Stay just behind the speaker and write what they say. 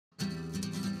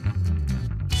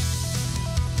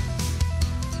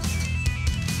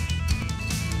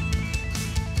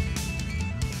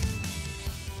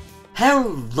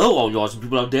Hello all you awesome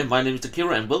people out there, my name is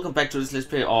Takeru and welcome back to this Let's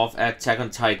Play of Attack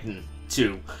on Titan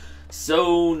 2.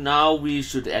 So now we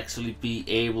should actually be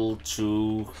able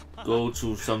to go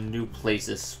to some new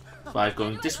places by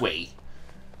going this way.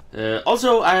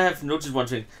 Also, I have noticed one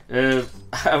thing.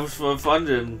 I was for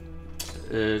fun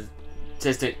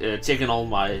checking all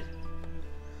my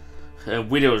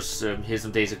videos here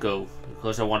some days ago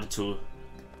because I wanted to...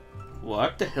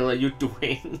 What the hell are you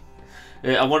doing?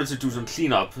 I wanted to do some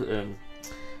cleanup, and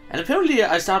apparently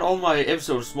I start all my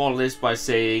episodes more or less by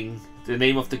saying the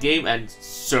name of the game and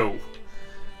so.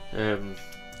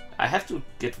 I have to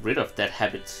get rid of that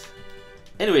habit.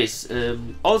 Anyways,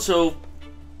 also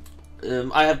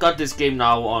I have got this game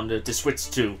now on the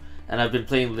Switch too, and I've been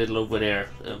playing a little over there.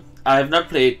 I have not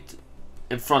played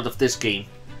in front of this game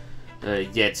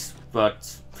yet,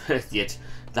 but yet.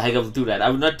 Like I will do that. I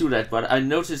will not do that, but I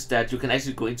noticed that you can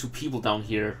actually go into people down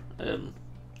here,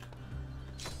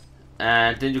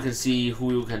 and then you can see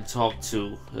who you can talk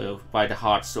to by the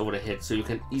hearts over the head, so you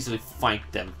can easily find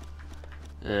them.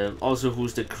 Also,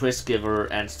 who's the quest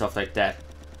giver and stuff like that.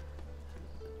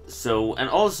 So, and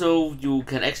also you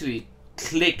can actually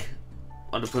click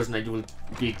on the person and you will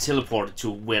be teleported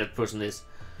to where the person is.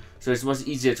 So it's much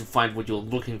easier to find what you're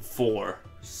looking for.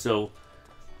 So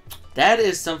that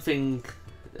is something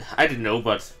I didn't know,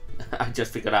 but I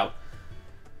just figured out.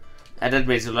 And that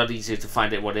makes it a lot easier to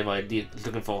find out whatever I'm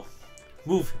looking for.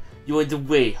 Move! You're in the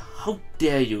way! How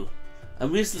dare you!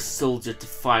 I'm Mr. Soldier,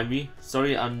 defy me?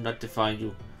 Sorry, I'm not defying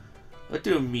you. What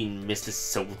do you mean, Mr.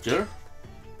 Soldier?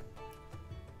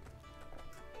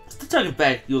 Stop talking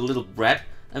back, you little brat.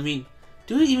 I mean,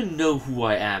 do you even know who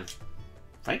I am?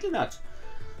 Frankly not.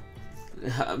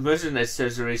 Merchant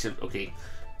Association. Okay,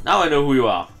 now I know who you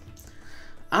are.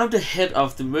 I'm the head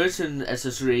of the Merchant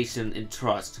Association in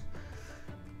Trust.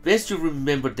 Best you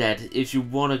remember that if you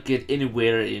want to get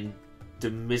anywhere in the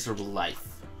miserable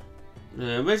life.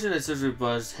 The Merchant Association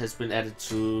bus has been added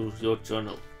to your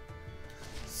journal.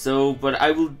 So, but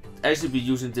I will actually be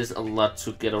using this a lot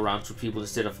to get around to people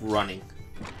instead of running.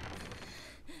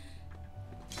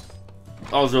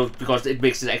 Also, because it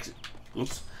makes it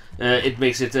it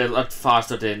makes it a lot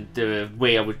faster than the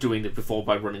way I was doing it before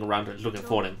by running around and looking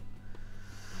for them.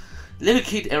 Let me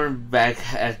keep Aaron back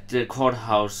at the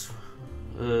courthouse.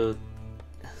 Let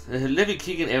me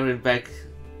kick Aaron back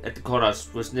at the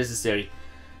courthouse was necessary.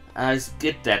 I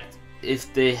get that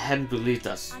if they hadn't believed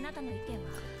us.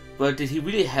 But did he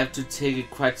really have to take it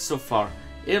quite so far?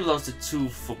 Aaron lost it too,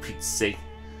 for Pete's sake.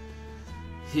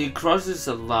 He crosses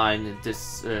a line in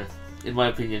this, in my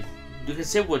opinion. You can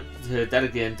say what that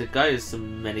again. The guy is so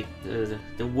manic.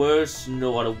 The worst,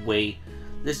 no other way.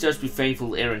 Let's just be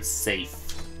thankful Aaron's safe.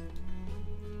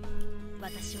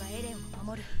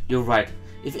 You're right.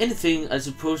 If anything, I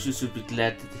suppose you should be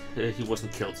glad that he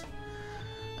wasn't killed.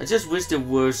 I just wish there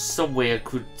was some way I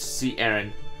could see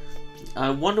Aaron.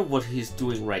 I wonder what he's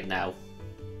doing right now.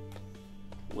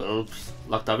 Well,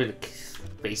 locked up in a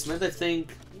basement, I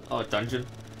think. Or a dungeon.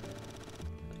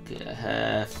 Okay, I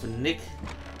have Nick.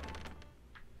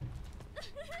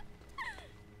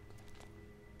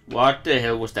 What the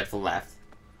hell was that for laugh?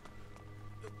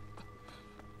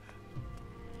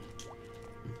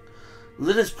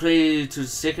 Let us pray to the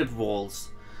sacred walls,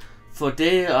 for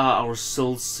they are our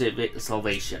soul's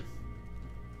salvation.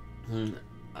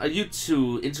 Are you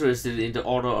two interested in the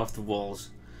order of the walls?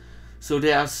 So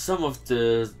there are some of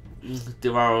the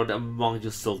devoured among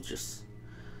your soldiers.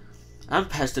 I'm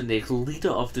Pastor Nick,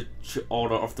 leader of the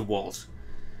Order of the Walls.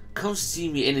 Come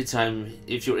see me anytime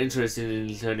if you're interested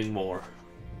in learning more.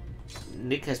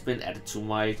 Nick has been added to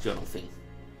my journal thing.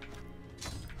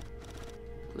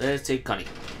 Let's take Connie.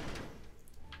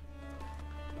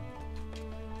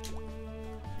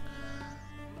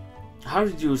 How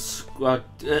did you squad?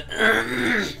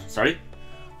 Sorry.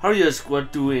 How did your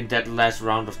squad do in that last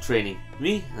round of training?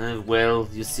 Me? Well,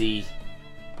 you see.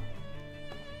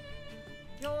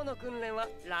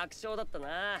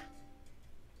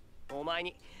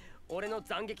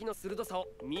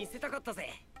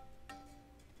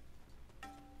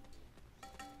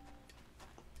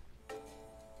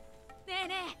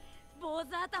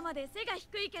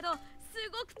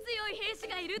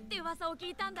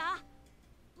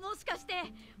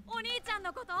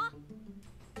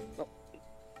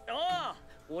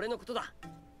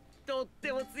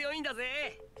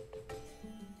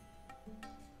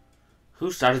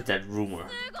 Who started that rumor?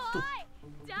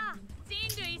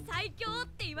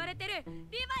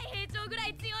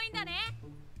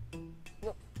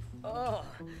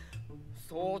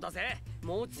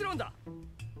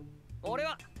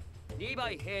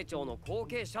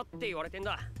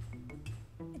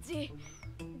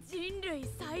 人類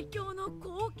最強の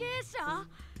後継者？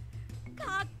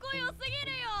かっこよすぎ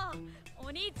るよ。お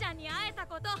兄ちゃんに会えた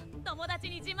こと友達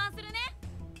に自慢するね。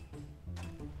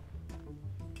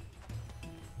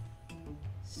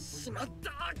しまっ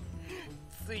た。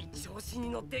つい調子に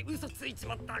乗って嘘ついち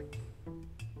まった。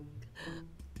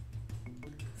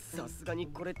さすがに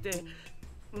これって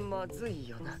まずい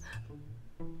よな。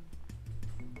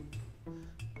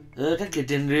That kid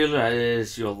didn't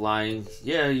realize you're lying.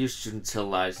 Yeah, you shouldn't tell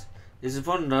lies. It's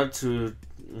important not to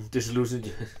disillusion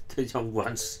the young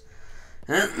ones.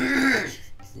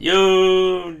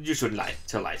 You shouldn't lie.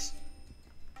 Tell lies.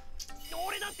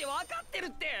 俺だって分かってる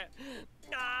って。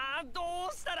ああ、ど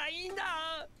うしたらいいん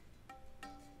だ。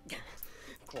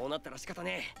こうなったら仕方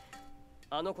ねえ。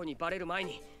あの子にバレる前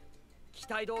に期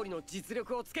待通りの実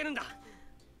力をつけるんだ。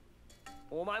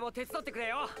お前も手伝ってくれ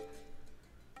よ。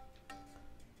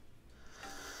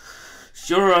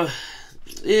Sure,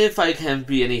 if I can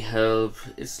be any help,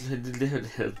 it's little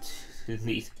help you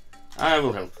need. I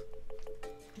will help.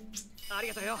 あり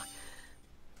がとうよ。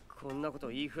こんなこと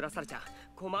言いふらされちゃ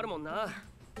困るもんな。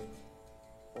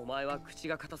お前は口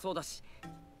が硬そうだし、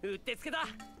うってつけだ。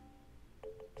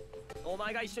お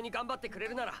前が一緒に頑張ってくれ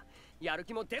るならやる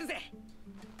気も出るぜ。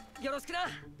よろしくな。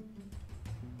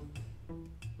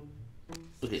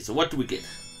Okay, so what do we get?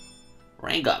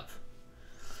 Rank up.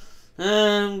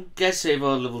 Gas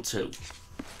saver level 2.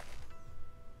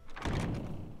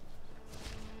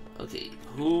 Okay,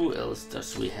 who else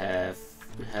does we have?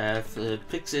 We have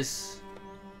Pixies.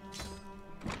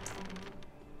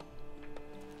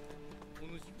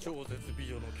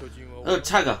 Oh,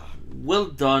 Tiger, well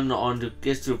done on the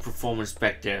gesture performance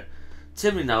back there.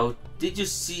 Tell me now, did you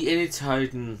see any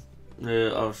Titan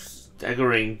of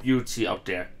staggering beauty out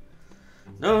there?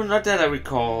 No, not that I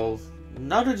recall.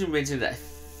 Now that you mention it, I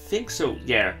think so,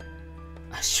 yeah.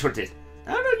 I sure did.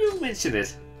 Now that you mention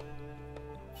it.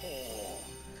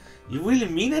 You really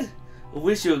mean it? I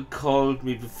wish you had called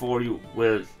me before you,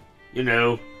 well, you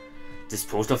know,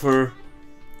 disposed of her.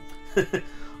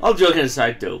 All joking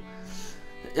aside though,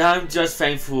 I'm just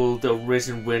thankful the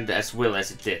Risen went as well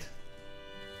as it did.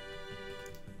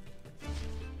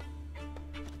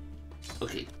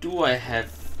 Okay, do I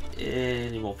have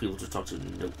any more people to talk to?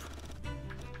 Nope.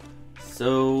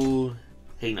 So,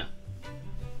 Heina.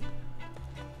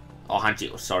 Oh,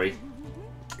 Hanji, sorry.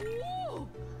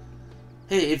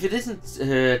 Hey, if it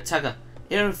isn't Taka,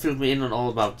 Aaron filled me in on all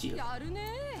about you.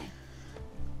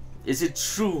 Is it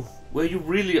true? Were you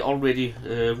really already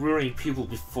ruining people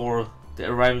before the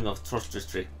arriving of Trust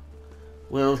District?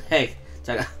 Well, heck,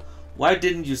 Taka, why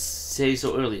didn't you say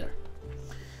so earlier?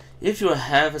 If you are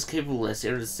half as capable as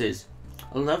Aaron says,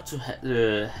 I'd love to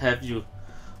have you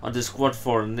on the squad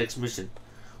for the next mission.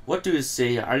 What do you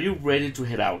say? Are you ready to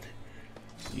head out?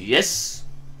 Yes!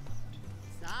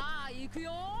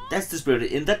 That's the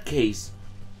spirit. In that case,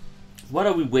 what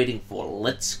are we waiting for?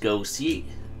 Let's go see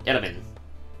Edelman.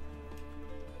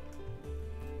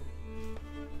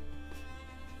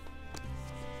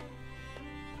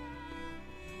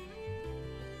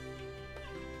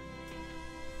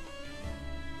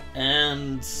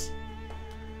 And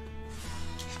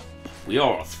we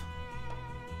are off.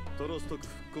 トロストク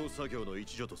復興作業の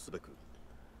一助とすべく、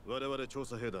我々調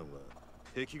査兵団は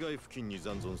壁外付近に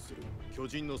残存する巨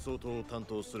人の総統を担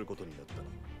当することになった。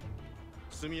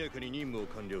速やかに任務を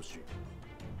完了し、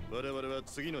我々は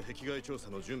次の壁外調査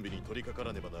の準備に取り掛か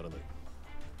らねばならない。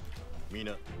みん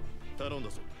な頼んだ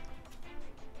ぞ。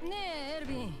ねえエルヴ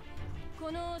ィン、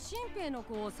この新兵の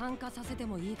子を参加させて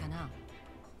もいいかな。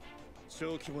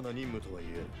小規模な任務とはい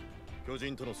え、巨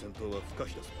人との戦闘は不可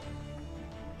避だぞ。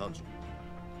ハンジ、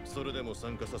それでも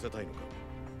参加させたいのか。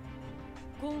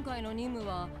今回の任務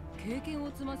は経験を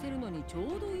積ませるのにちょ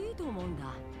うどいいと思うんだ。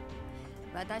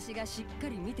私がしっか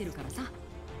り見てるからさ。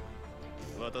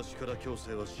私から強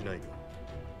制はしないが、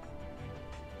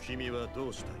君はど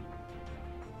うしたい？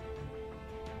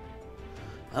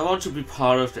 I want to be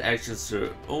part of the action,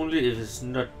 sir. Only if it's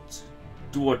not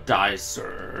do or die,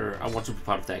 sir. I want to be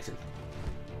part of the action.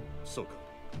 そうか。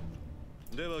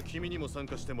では君にも参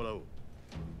加してもらおう。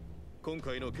今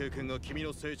回の経験が君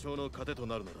の成長の糧と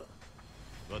なるなら、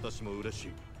私も嬉し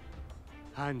い。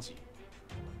ハンジ、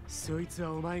そいつ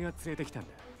はお前が連れてきたんだ。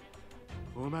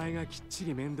お前がきっち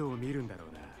り面倒を見るんだろ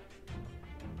うな。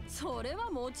それは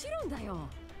もちろんだよ。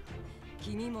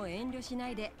君も遠慮しな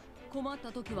いで、困っ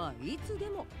た時はいつで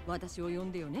も私を呼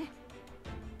んでよね。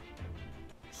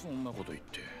そんなこと言っ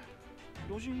て、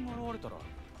巨人が現れたら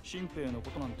新兵のこ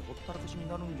となんてほったらかしに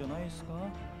なるんじゃないですか。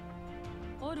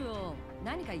オルオ、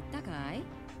何か言ったかい？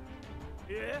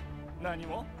何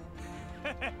も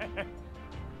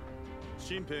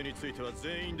新兵については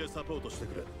全員でサポートして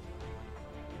く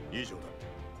れ。以上だ。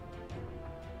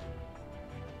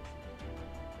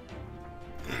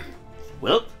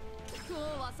Well, 今日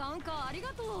は参加ありが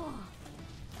とう。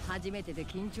初めてで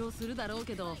緊張するだろう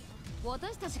けど、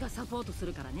私たちがサポートす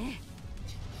るからね。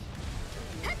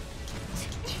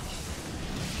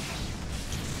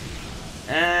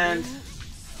and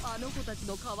あの子たち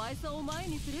の可愛さを前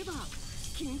にすれば、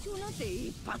緊張なんて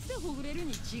一発でほぐれる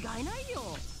に違いない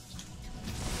よ。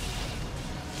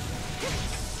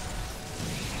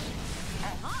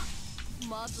あ、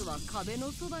まずは壁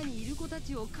のそばにいる子た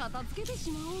ちを片付けて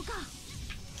しまおうか。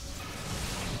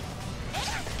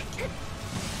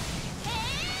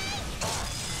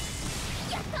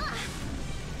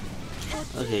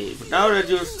okay, but now that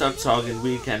you stop talking,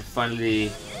 we can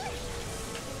finally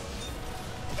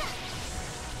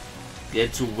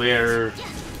get to where.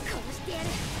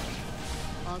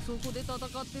 あそこで戦っ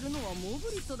てるのはモブ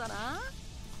リットだな。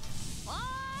おー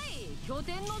い、拠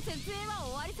点の設営は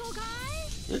終わりそうか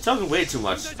い？ You're talking way too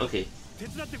much. Okay. 手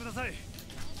伝ってください。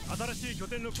新しい拠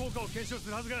点の効果を検証す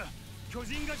るはずが巨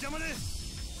人が邪魔で。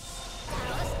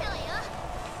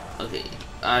 Okay,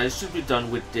 I should be done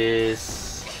with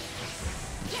this.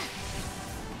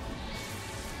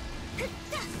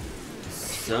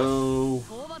 So, 討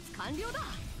伐完了だ。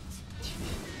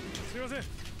すみません。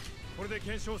これで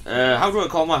検証。how do I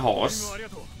call my horse? ありが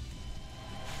とう。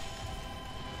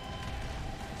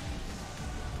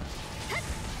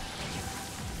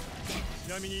ち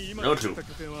なみに今 No 作 to. った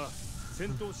拠点は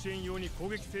戦闘支援用に攻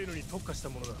撃性能に特化した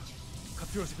ものだ。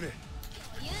活用してくれ。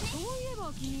そういえ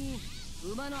ば君、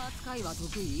馬の扱いは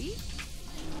得意？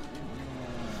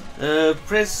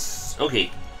 Press. Okay.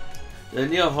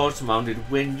 Near horse mounted.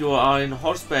 When you are in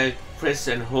horseback, press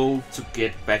and hold to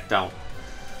get back down.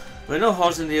 When no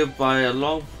horse is nearby,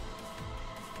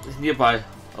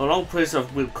 a long press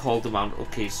of will call them out.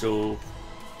 Okay, so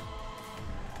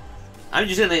I'm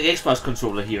using an Xbox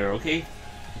controller here. Okay,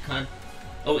 I can't.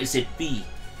 Oh, it's a B.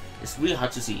 It's really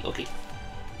hard to see. Okay.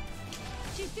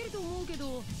 知ってると思うけ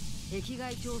ど、壁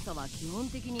外調査は基本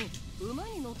的に馬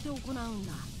に乗って行うん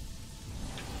だ。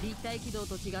立体軌道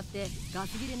と違ってガ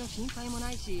ス切れの心配も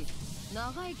ないし、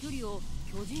長い距離を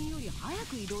巨人より早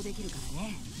く移動できるから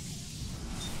ね。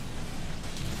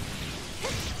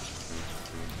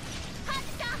ハッチ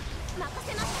さん、任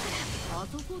せましたから。あ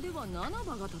そこではナナ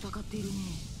バが戦っているね。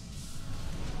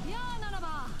やあナナ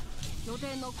バ、拠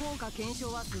点の効果検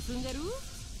証は進んでる？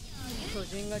巨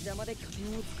人が邪魔で拠点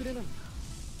を作れないんだ。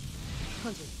ハ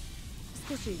ンジ、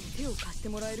少し手を貸して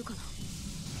もらえるかな。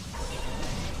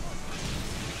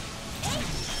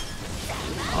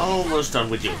 Almost done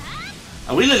with you.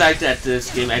 I really like that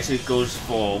this game actually goes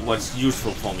for what's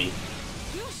useful for me.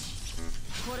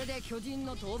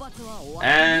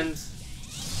 And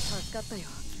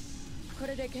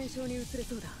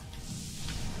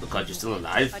oh god, you're still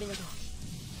alive.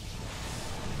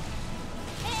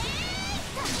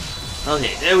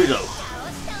 Okay, there we go.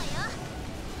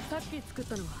 さっき作っ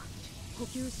たのは補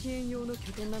給支援用の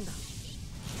拠点なんだ。きっ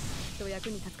と役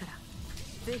に立つから、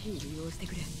ぜひ利用して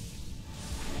くれ。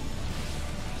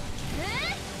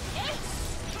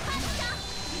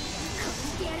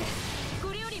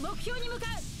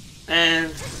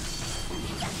 And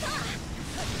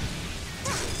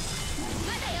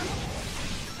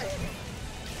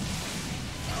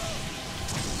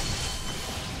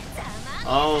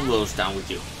almost down with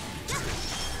you.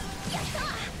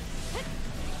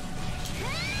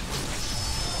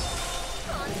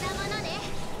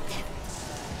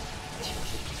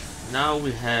 Now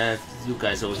we have you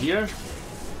guys over here.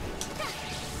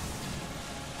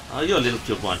 Oh, you're a little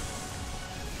cute one.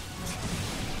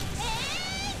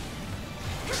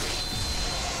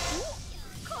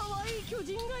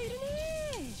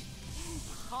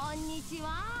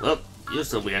 Well, you're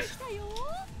so weird.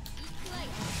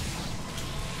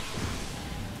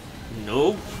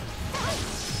 No.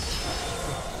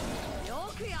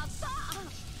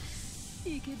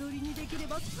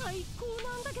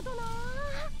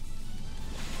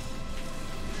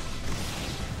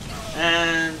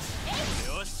 And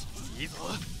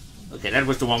okay, that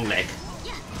was the wrong leg.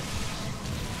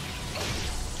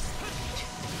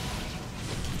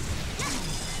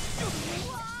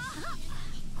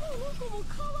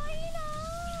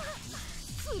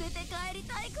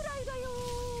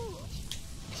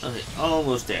 Okay,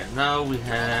 almost there. Now we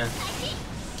have.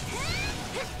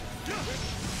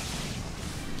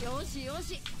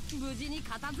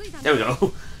 There we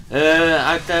go.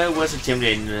 That was a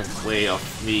genuine way of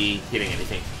me hitting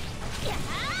anything.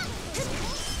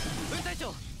 軍隊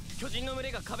長、巨人の群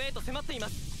れが壁へと迫っていま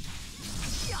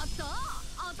す。やった、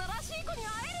新しい子に会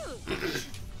える。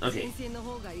 Okay. 先生の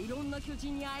方がいろんな巨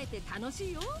人に会えて楽し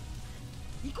いよ。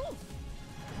行こ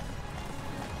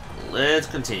う。 Let's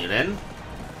continue then.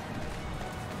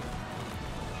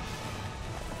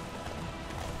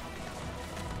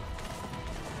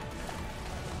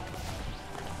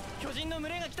 巨人の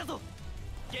群れが来たぞ。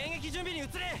迎撃準備に移れ。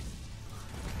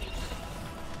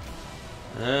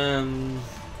補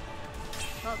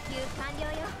給完了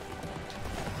よ。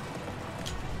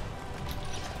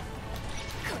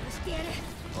殺してやる。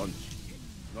アンジ、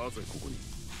なぜここに？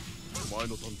お前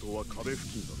の担当は壁付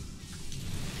近だ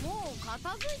ろ。もう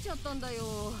片付いちゃったんだ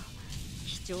よ。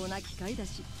貴重な機会だ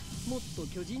し、もっと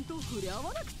巨人と触れ合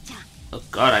わなくっちゃ。 Oh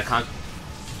god, I can't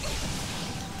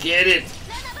get it.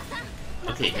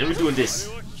 Okay, let me do this.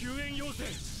 あれは救援要請。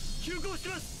急行し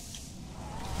ます。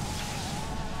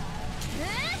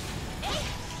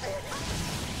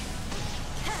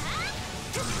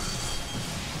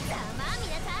ざまあみ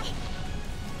なさい。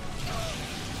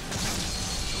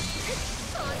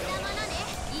こんなものね。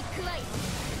行くわよ。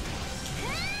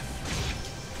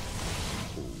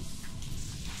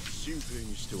新兵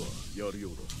にしてはやるよ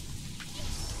うだ。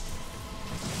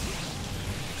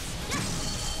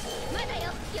まだ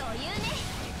よ、余裕ね。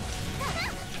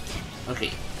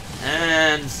 Okay,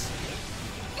 and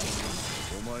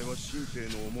お前は新兵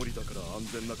のおもりだから安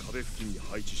全な壁付近に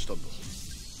配置したんだ。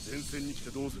前線に来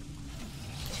てどうする？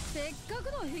せっか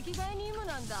くの壁外任務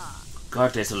なんだ。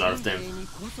 god, there's a lot of 新 them. 兵に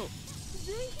こそぜ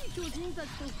ひ巨人たち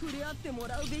と触れ合っても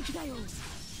らうべきだよ。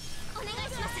お願いし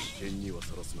ます。危険には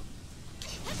さらすな。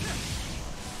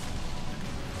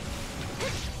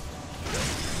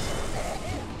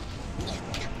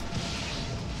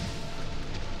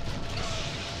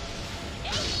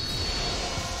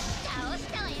 倒し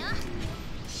たわよ。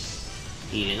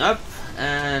 Healing up,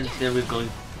 and then we're going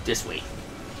this way.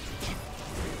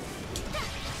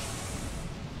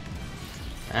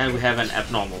 And we have an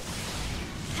abnormal.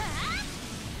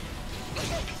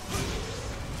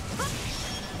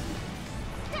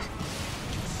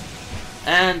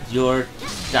 And you're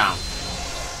down.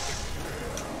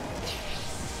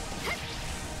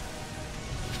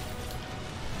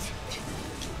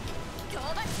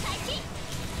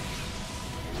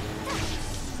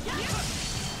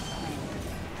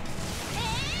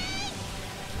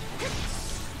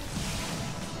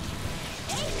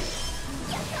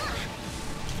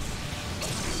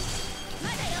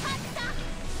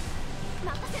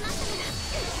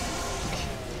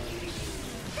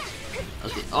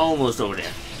 Okay, almost over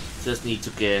there. Just need to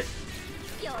get...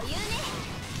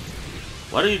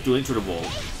 What are you doing to the wall?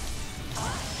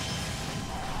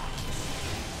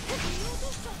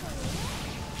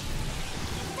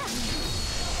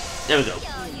 There we go.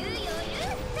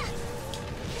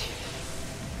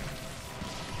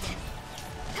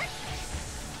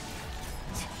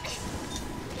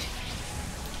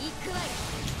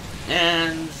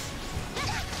 And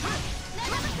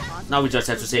now we just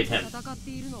have to save him. 戦って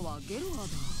いるのはゲルハだ。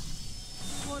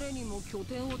彼にも拠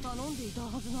点を頼んでいたは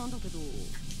ずなんだけど。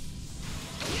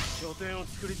拠点を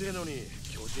作りてえのに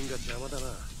巨人が邪魔だな。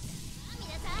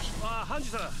ああ、ハンジ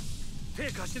さん、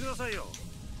手貸してくださいよ。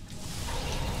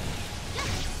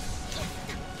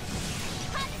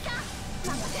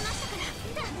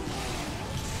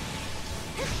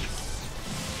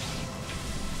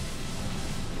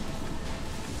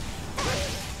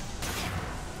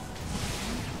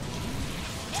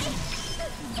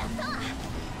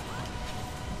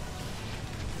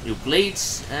New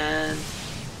blades and...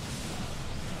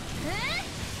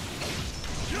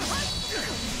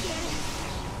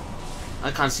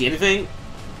 I can't see anything.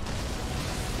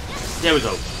 There we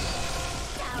go.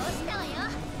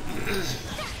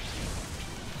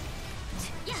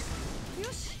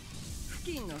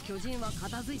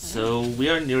 So we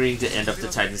are nearing the end of the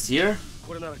Titans here.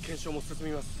 これなら検証も進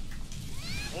みます。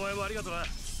お前もありがとな。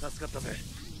助かったぜ。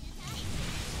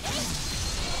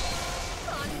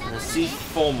 Let's see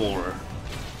 4 more.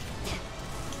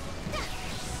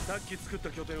 さっき作った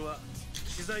拠点は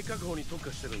資材確保に特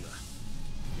化してるんだ。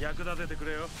役立ててく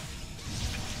れよ。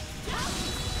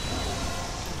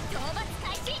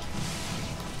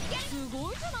す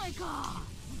ごいじゃないか。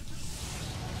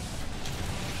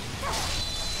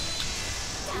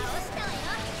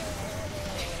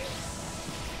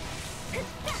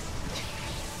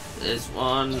 There's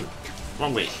one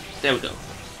wrong way. There we go.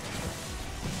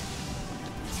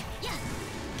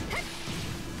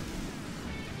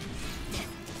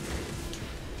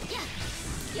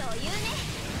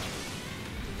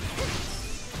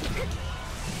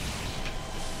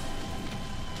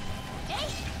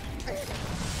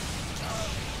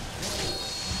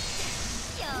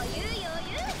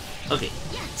 Okay,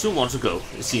 2 more to go,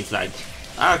 it seems like.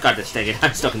 Ah, god, that's dang it,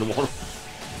 I'm stuck in the wall.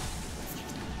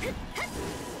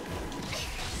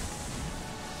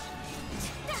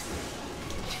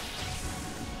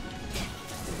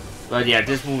 But yeah,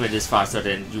 this movement is faster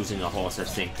than using a horse, I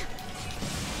think.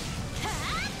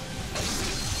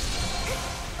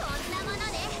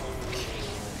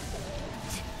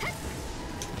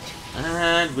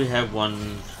 And we have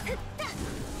one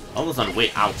almost on the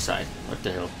way outside. What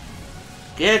the hell?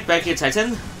 Get back here,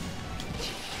 Titan!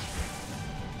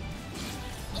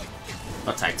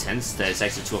 Not Titans, there's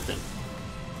actually 2 of them.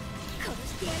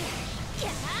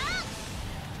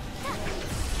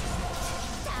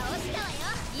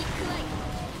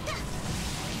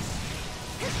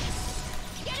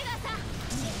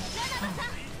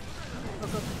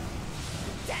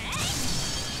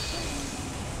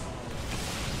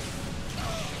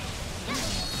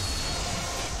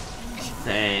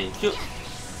 Thank you.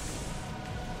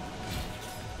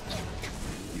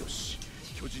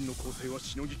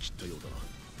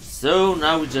 So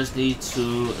now we just need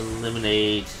to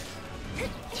eliminate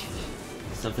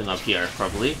something up here,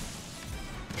 probably.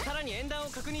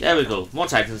 There we go, more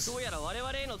Titans.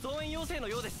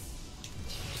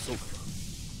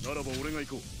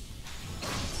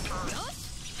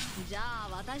 じゃあ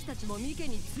私たちもミケ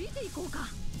についていこうか。倒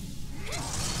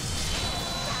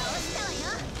したわよ。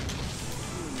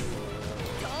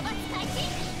討伐開始。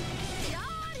や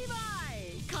ーリヴァ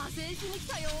イ、加勢しに来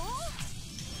たよ。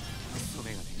クソ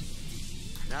メガネ、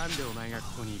なんでお前がこ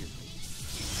こにいる？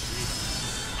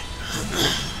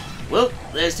 Well,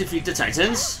 let's defeat the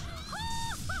Titans.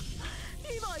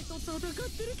 リヴァイと戦って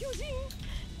る巨人、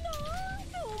なん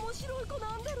て面白い子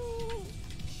なんだろ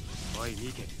う。おい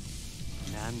ミケ。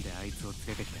 なんであいつを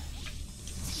連れてきた？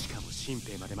しかも新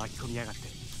兵まで巻き込みやがって。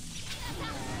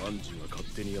アンジが勝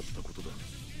手にやったことだ。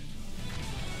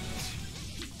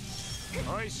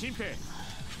おい新兵、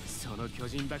その巨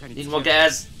人バカに突 Need more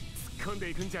gas. っ込んで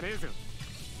いくんじゃねえぞ。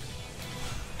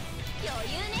余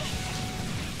裕ね。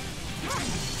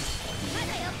ま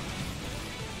だよ。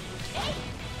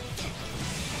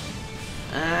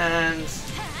And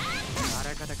あ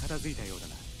らかた片付いたようだ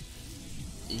な。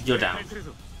 you're down.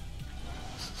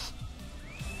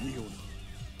 ミオ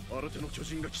ナ、新手の巨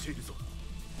人が来ているぞ。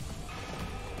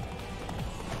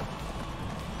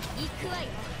行くわよ。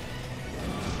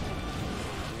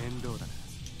面倒だな。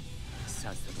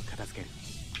さっさと片付ける。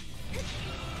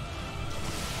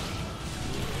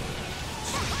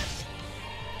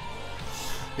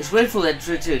 It's grateful that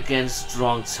treaty against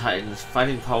strong titans,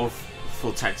 fighting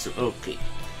powerful titans. Okay.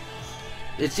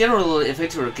 It's generally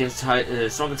effective against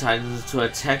stronger titans to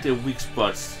attack their weak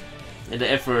spots in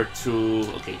the effort to.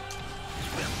 Okay.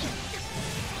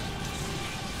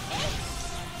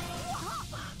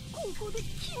 ここで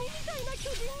君みたいな巨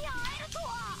人に会えると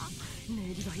は。ね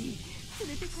えリヴァイ、連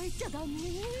れて帰っちゃダメ。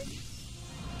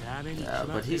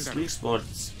 But his weak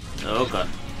spots. Oh god.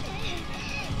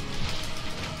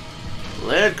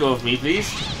 Let go of me, please.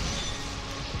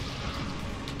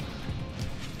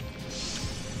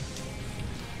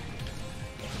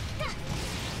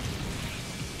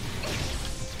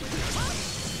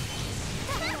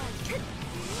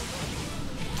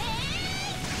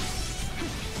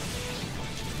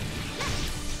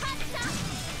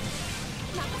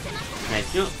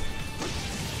 Thank you.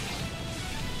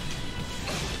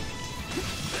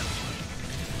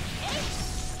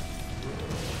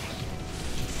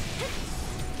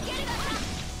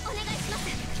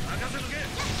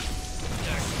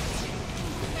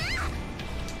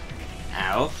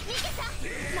 Ow.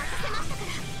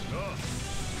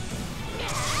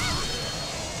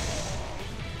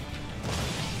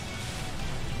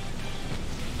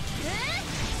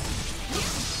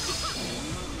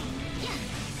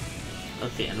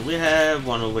 Okay, and we have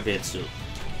one over there too.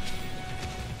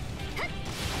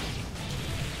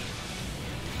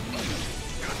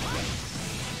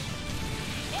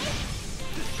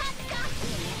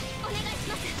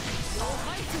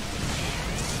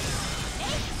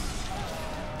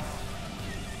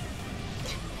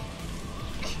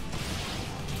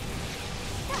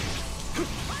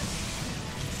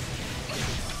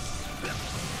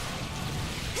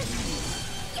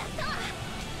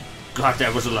 God,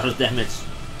 that was a lot of damage.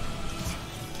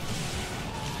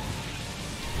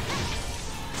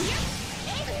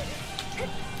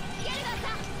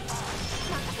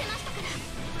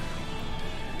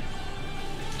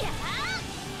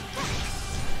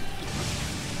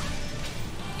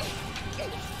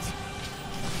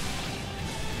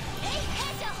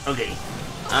 Okay,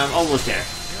 I'm almost there.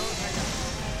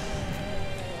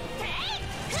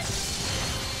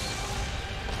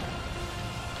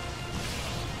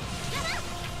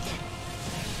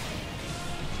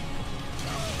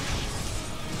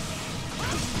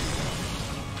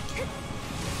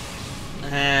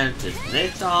 And his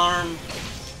next arm.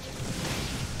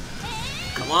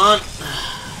 Come on.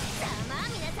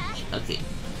 Okay.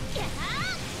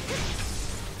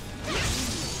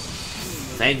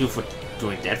 Thank you for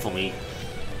doing that for me.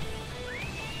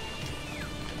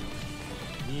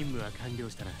 任務は完了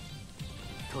したな。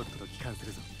とっとと帰還す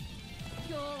るぞ。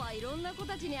今日はいろんな子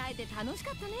たちに会えて楽し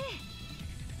かったね。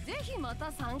ぜひま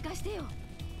た参加してよ。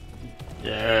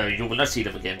Yeah, you will not see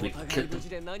them again. We お互い killed 無 them. 事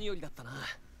で何よりだったな。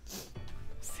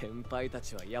先輩た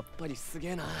ちはやっぱりすげ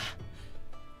えな。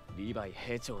リヴァイ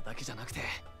兵長だけじゃなくて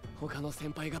他の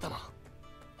先輩方も。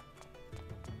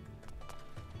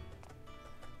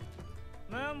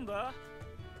なんだ、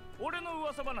俺の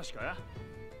噂話か。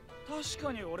確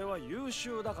かに俺は優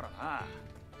秀だからな。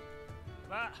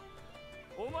まあ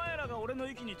お前らが俺の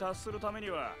域に達するため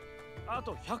にはあ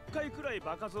と100回くらい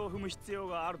場数を踏む必要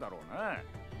があるだろうな。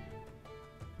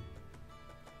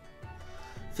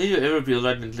 Will you ever be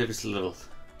allowed in this level?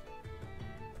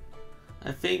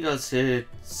 I think I'll set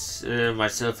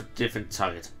myself a different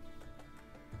target.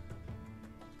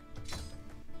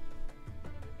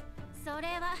 それ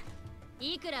は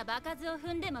いくら場数を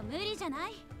踏んでも無理じゃな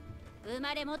い。生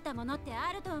まれ持ったものって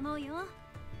あると思うよ。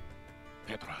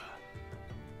ペトラ、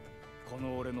こ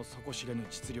の俺の底知れぬ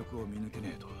実力を見抜け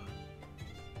ねえと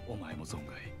お前も存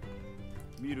外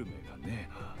見る目がね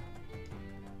えな。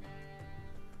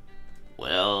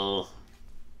 Well...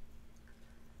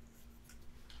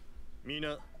 みん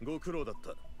なご苦労だっ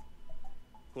た。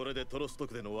これでトロスト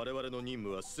クでの我々の任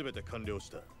務は全て完了し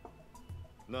た。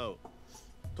なお、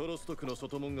トロストクの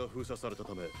外門が封鎖された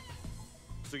ため、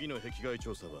次の壁外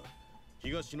調査は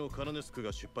東のカナネスク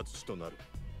が出発地となる。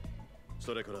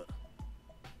それから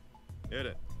エレ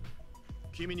ン、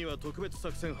君には特別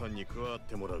作戦班に加わっ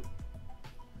てもらう。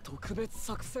特別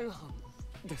作戦班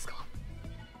ですか。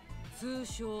通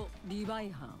称リヴァ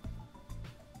イ班。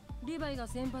リヴァイが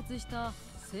先発した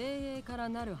精鋭から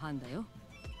なる班だよ。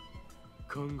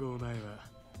今後お前は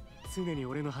常に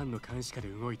俺の班の監視下で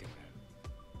動いてもら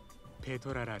う。ペ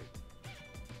トラ・ラル、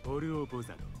オルオ・ボ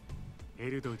ザノ、エ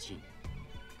ルド・ジン、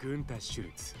グンタ・シュ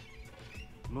ルツ。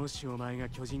もしお前が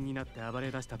巨人になって暴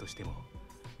れ出したとしても、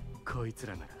こいつ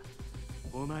らなら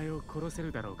お前を殺せ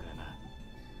るだろうからな。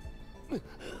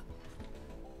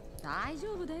大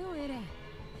丈夫だよエレン。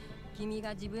君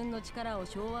が自分の力を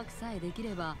掌握さえでき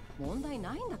れば問題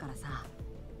ないんだからさ。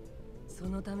そ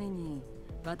のために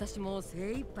私も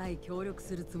精一杯協力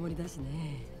するつもりだし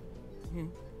ね。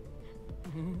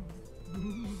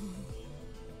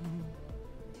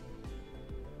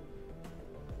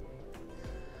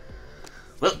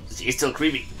Well, she's still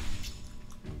creepy.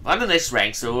 On the next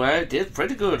rank, so I did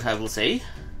pretty good, I will say.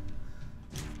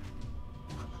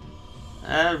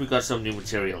 And we got some new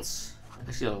materials.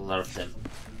 Actually, a lot of them.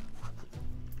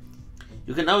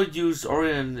 You can now use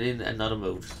Orion in another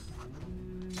mode.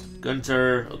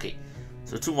 Gunter, okay.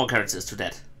 So 2 more characters to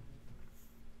that.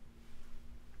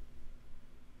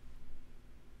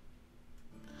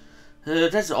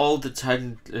 That's all the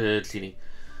Titan cleaning.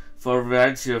 For a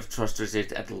variety of trust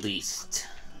received at least.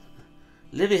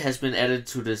 Livy has been added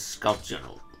to the Scout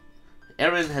Journal.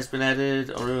 Aaron has been added,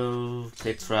 Oro,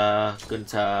 Petra,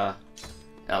 Gunta,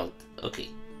 Eld. Okay.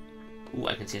 Ooh,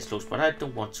 I can change clothes, but I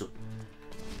don't want to.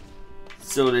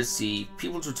 So let's see.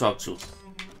 People to talk to.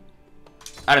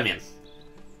 Adamian.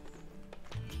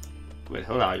 Where the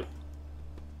hell are you?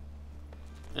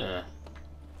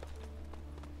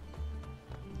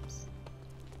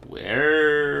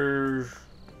 Where?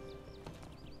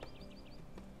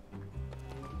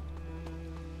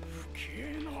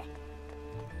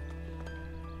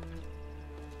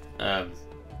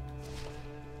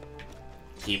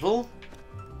 People?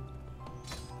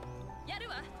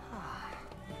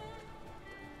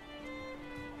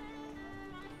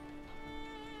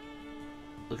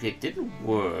 Okay, it didn't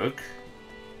work.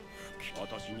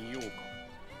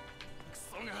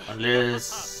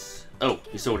 Unless... Oh,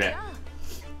 you saw that.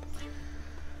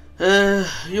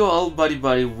 You're all buddy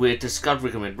with the Scout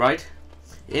Regiment, right?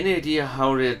 Any idea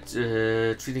how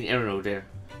they're treating Arrow there?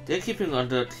 They're keeping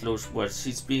under close watch.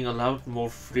 She's being allowed more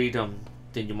freedom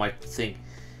than you might think.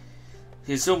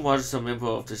 He's so much a member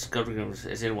of the Scout Regiment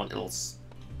as anyone else.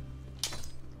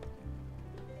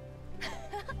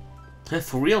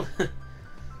 For real?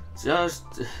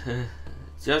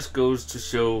 Just goes to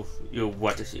show you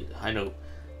what is it. I know.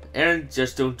 Aaron,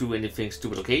 just don't do anything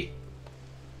stupid, okay?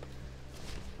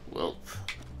 Well,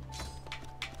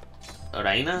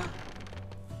 Arena?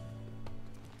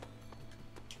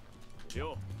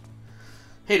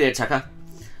 Hey there, Taka.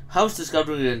 How's the Scout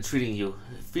Regiment treating you?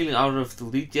 Feeling out of the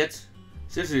league yet?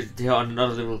 Seriously, they're on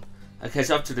another level. I'll catch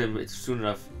up to them soon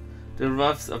enough. The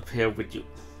roughs up here with you.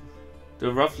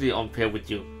 they're roughly on par with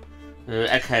you.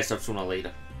 Act catch up sooner or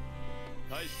later.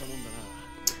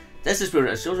 That's the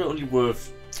spirit. A soldier only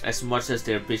worth as much as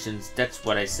their ambitions. That's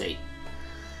what I say.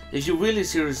 If you're really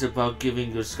serious about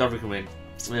giving your discovery command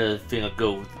thing a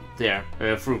go there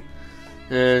through,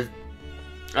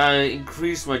 I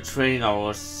increase my training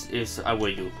hours if I were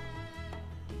you.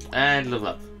 And level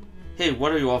up. Hey,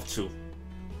 what are you off to?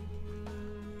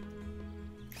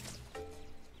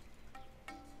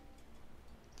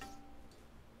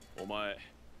 Omae,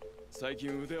 最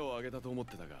近腕を上げたと思っ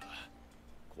てたが、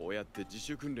こうやって自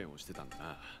主訓練をしてたんだ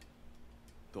な。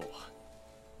どう？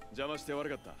邪魔して悪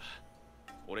かった。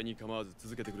俺に構わず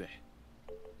続けてくれ。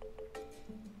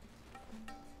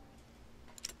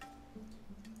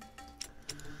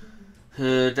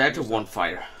That's a one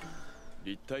fire.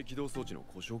 立体起動装置の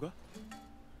故障が？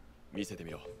見せて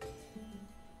みろ。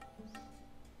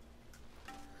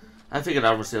I figured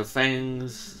out myself.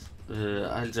 Thanks.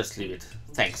 I'll just leave it.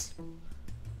 Thanks.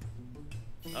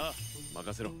 ああ、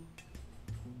任せろ。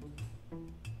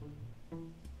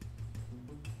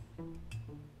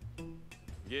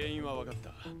原因は分かっ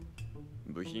た。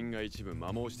部品が一部摩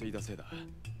耗していたせいだ。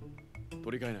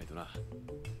取り替えないとな。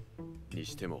に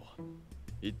しても、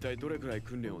一体どれくらい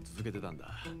訓練を続けてたんだ。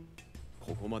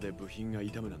ここまで部品が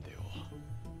傷むなんてよ。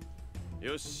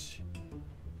よし、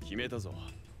決めたぞ。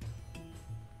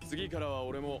次からは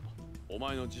俺もお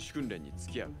前の自主訓練に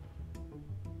付き合う。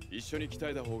一緒に鍛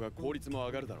えた方が効率も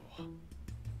上がるだろ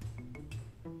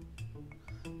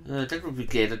う。That would be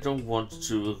great. I don't want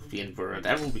to be inverted.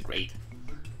 That would be great.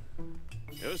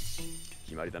 よし、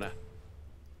決まりだな。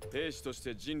兵士とし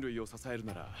て人類を支える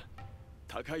なら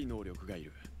高い能力がい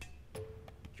る。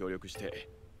協力して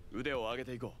腕を上げ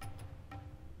ていこ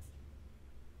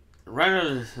う。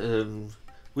Ryder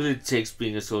really takes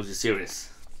being a soldier serious.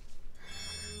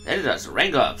 And it does.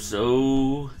 Rank up,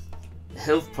 so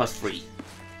health plus 3.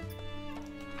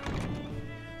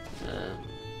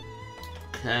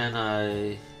 Can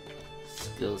I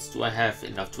skills? Do I have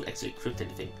enough to actually equip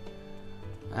anything?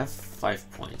 I have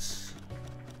 5 points.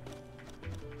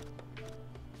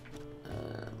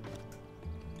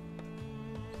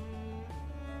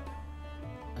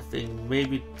 I think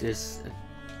maybe this.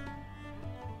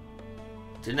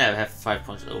 Didn't I have 5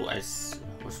 points? Oh, I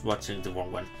was watching the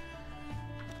wrong one.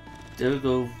 There we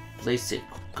go. Place it.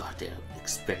 Oh god, they're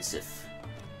expensive.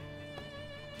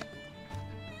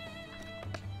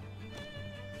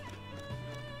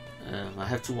 I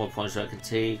have 2 more points, so I can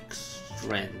take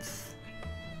strength.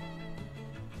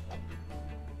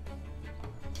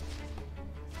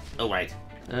 Oh right.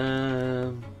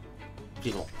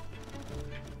 People.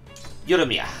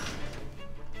 Yorimiya.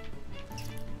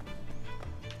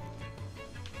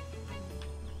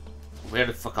 Where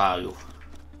the fuck are you?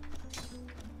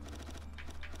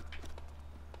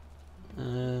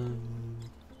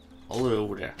 All the way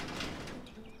over there.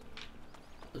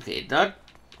 Okay, that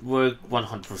worked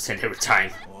 100% every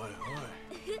time.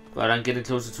 But I'm getting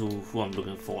closer to who I'm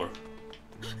looking for.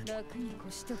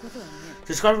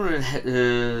 This government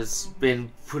has been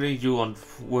putting you on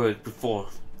work before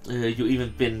you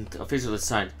even been officially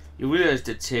assigned. You realize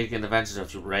they're taking advantage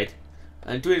of you, right?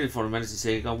 I'm doing it for humanity's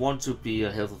sake. I want to be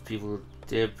a help of people.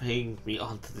 They're paying me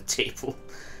onto the table.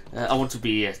 I want to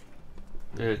be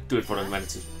do it for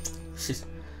humanity.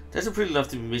 That's a pretty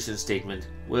lofty mission statement.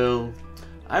 Well,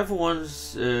 I for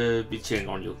once be cheering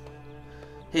on you.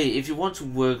 Hey, if you want to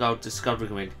work out discovery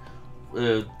command,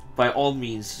 by all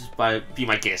means, be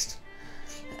my guest.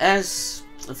 As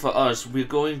for us, we're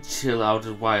going to chill out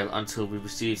a while until we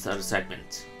receive the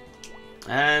assignment.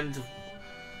 And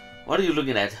what are you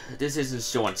looking at? This isn't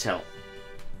show and tell.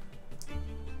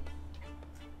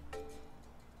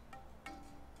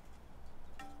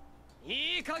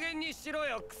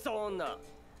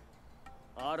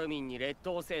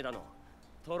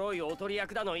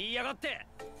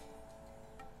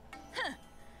 Huh.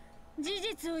 事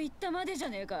実を言ったまでじゃ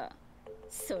ねえか。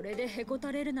それでへこ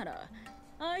たれるなら、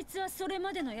あいつはそれ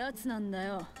までのやつなんだ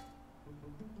よ。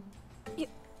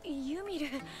ユミル、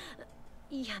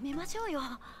やめましょうよ。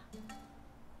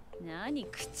何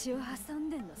口を挟ん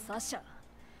でんの、サシャ。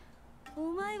お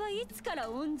前はいつから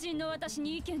恩人の私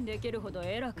に意見できるほど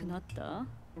偉くなった？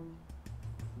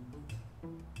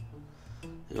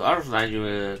 You're out of line,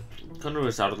 your country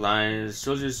is out of line,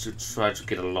 soldiers should try to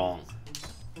get along.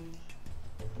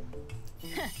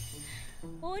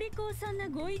 お利口さんな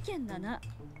ご意見だな。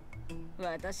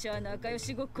私は仲良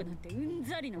しごっこなんてうん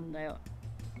ざりなんだよ。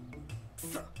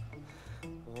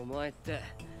お前って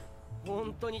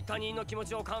本当に他人の気持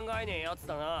ちを考えねえやつ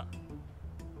だな。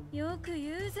よく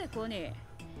言うぜコニー。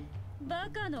バ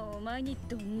カのお前に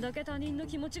どんだけ他人の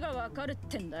気持ちがわかるっ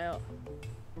てんだよ。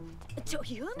ちょ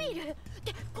ユミルっ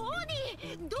てコー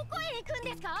ニーどこへ行くん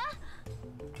ですか？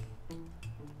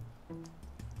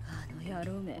あの野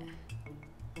郎め。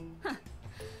はっ、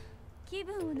気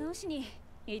分を直しに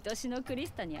愛しのクリ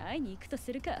スタに会いに行くと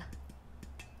するか。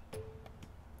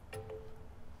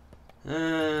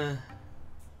I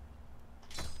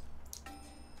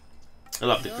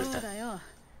love the そう Krista. だよ。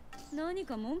何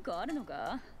か文句あるの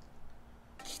か？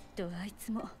きっとあい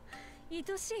つも愛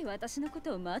しい私のこ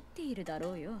とを待っているだ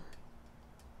ろうよ。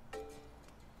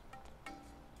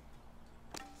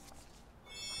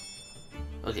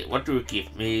Okay, what do you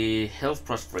give me? Health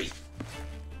plus 3.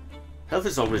 Health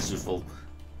is always useful.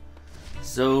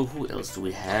 So, who else do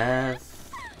we have?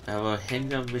 Our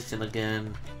Henga mission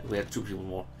again. We have 2 people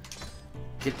more.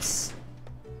 Kids.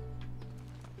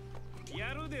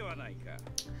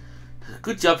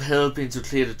 Good job helping to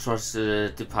clear the trust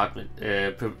department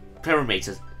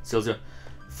perimeter, Silver.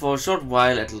 For a short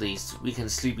while at least, we can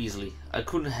sleep easily. I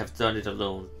couldn't have done it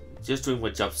alone. Just doing my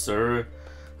job, sir.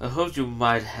 I hope you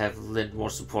might have lent more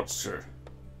support, sir.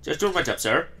 Just doing my job,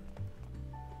 sir.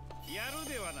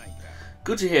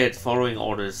 Good to hear it. Following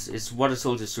orders is what a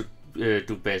soldier should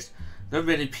do best. Not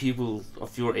many people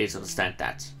of your age understand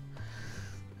that.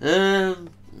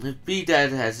 Be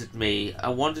that as it may, I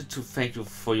wanted to thank you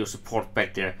for your support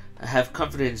back there. I have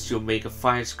confidence you'll make a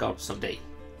fine scout someday.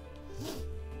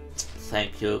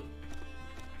 Thank you.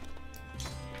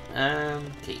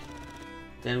 Okay.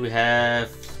 Then we have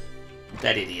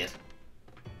that idiot.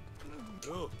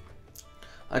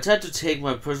 I tried to take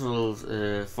my personal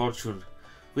fortune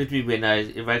with me when I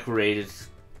evacuated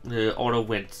order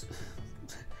went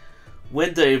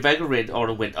when the evacuate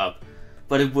order went up,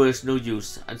 but it was no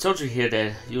use. I'm sorry to hear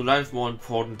that. Your life more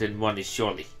important than money,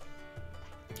 surely.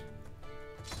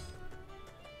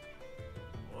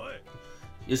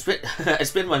 You spent I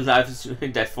spent my life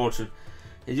in that fortune,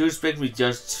 and you expect me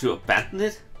just to abandon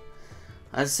it?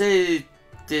 I say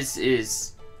this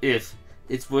is if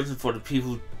it wasn't for the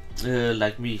people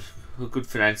like me who could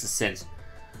finance the sense.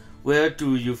 Where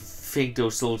do you think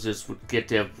those soldiers would get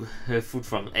their food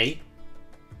from, eh?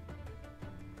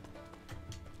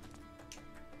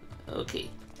 Okay.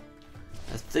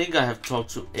 I think I have talked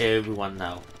to everyone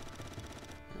now.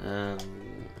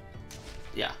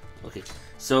 Yeah, okay.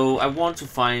 So I want to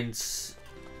find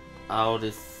out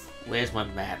if... Where's my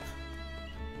map?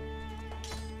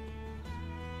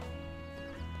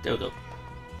 There we go.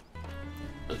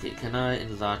 Okay, can I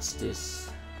enlarge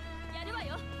this?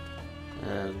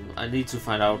 I need to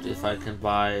find out if I can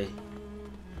buy...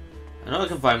 I know I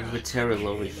can buy material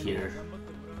over here.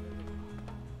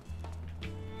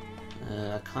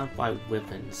 I can't buy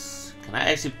weapons. Can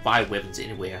I actually buy weapons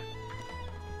anywhere?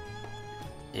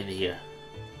 In here.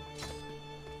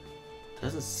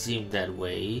 Doesn't seem that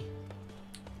way.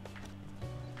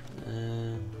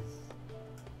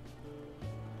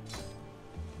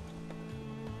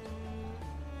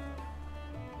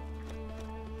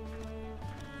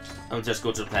 I'll just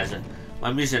go to the plaza.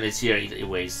 My mission is here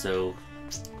anyway, so...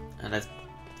 And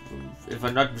if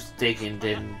I'm not mistaken,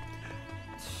 then...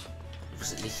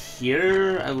 Was it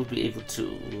here? I will be able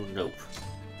to... Nope.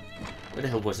 Where the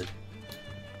hell was it?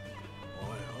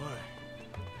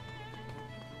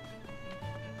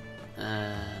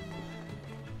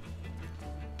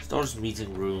 Storage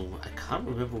meeting room. I can't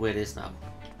remember where it is now.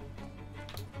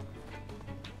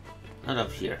 Not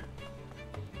up here.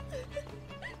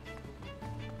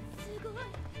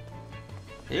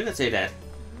 You can say that.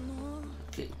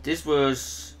 Okay, this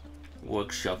was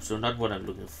workshop, so not what I'm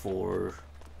looking for.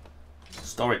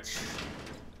 Storage.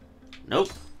 Nope.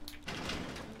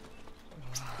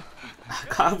 I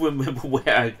can't remember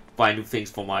where I buy new things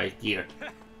for my gear.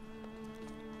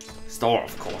 Store,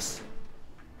 of course.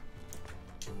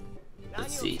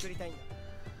 Let's see.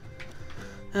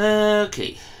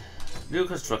 Okay. New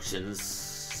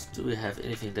constructions. Do we have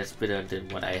anything that's better than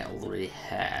what I already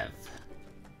have?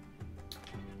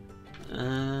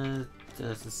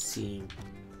 Doesn't seem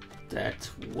that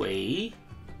way.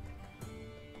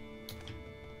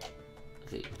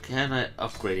 Okay, can I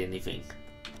upgrade anything?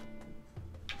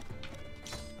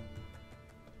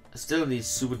 I still need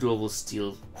super durable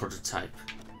steel prototype.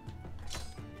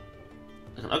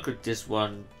 I can upgrade this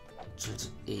one.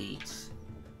 28.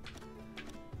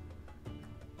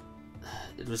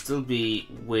 It will still be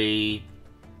way...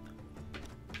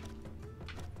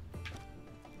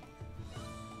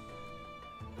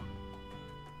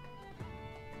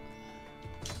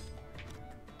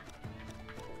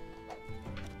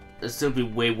 It'll still be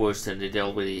way worse than it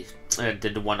already...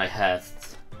 than the one I have.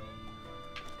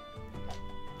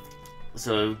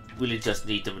 So I really just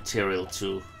need the material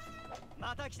to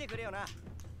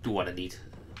do what I need.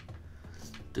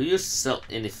 Do you sell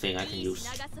anything I can use?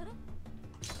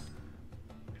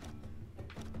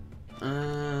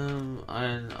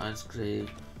 Iron scrape,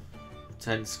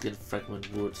 tiny skin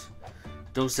fragment wood.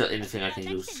 Don't sell anything I can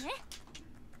use.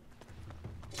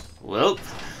 Well,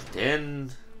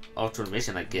 then auto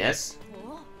mission, I guess.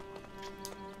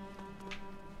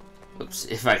 Oops,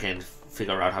 if I can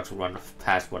figure out how to run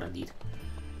past what I need.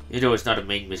 You know, it's not a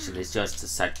main mission, it's just a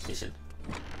side mission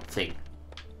thing.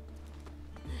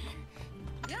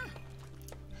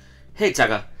 Hey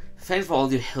Taka, thanks for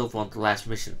all your help on the last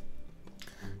mission.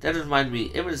 That reminded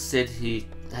me, Evan said he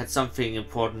had something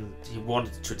important he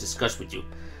wanted to discuss with you.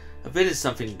 I bet it's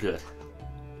something good.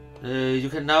 You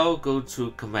can now go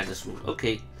to commander's room.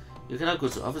 Okay, you can now go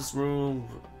to office room,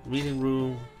 meeting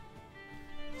room.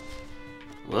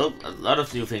 Well, a lot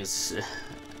of new things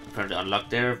apparently unlocked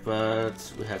there,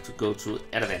 but we have to go to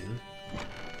Erden.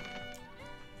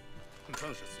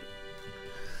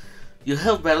 Your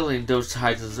help battling those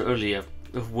titans earlier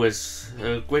was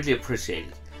greatly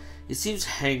appreciated. It seems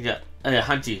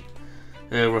Hanji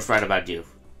was right about you.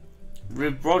 We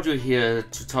brought you here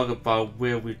to talk about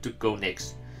where we to go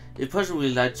next. If possible,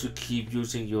 we'd like to keep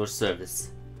using your service.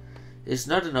 It's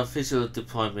not an official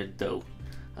deployment though.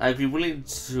 I'd be willing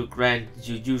to grant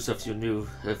you use of your new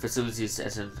facilities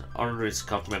as an honorary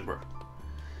scout member.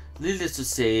 Needless to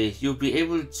say, you'll be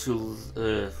able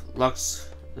to log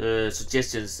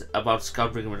suggestions about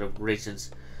scout regiment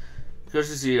operations,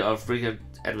 courtesy of regiment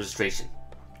administration.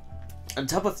 On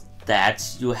top of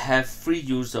that, you have free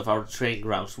use of our training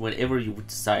grounds whenever you would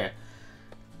desire.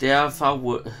 There are far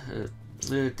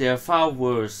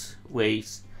worse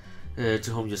ways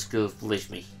to hone your skills, believe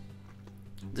me.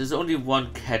 There's only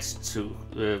one catch to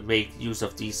make use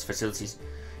of these facilities.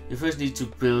 You first need to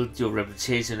build your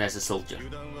reputation as a soldier.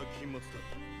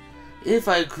 If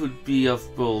I could be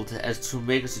of bold as to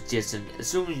make a suggestion,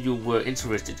 assuming you were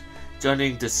interested,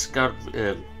 joining the scout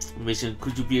mission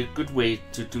could be a good way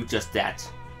to do just that.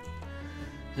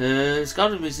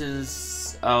 Scouting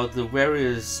missions are the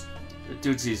various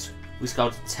duties we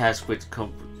scout tasked with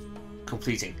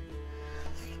completing.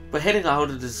 By heading out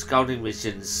of the scouting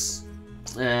missions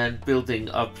and building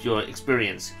up your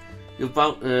experience, you're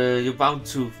bound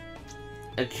to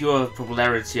acquire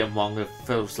popularity among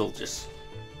fellow soldiers.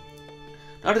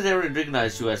 Now that everyone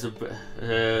recognizes you as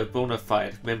a bona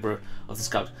fide member of the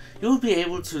Scout, you will be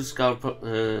able to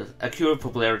acquire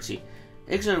popularity.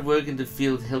 Excellent work in the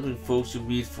field, helping folks you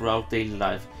meet throughout daily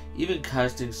life, even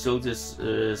casting soldiers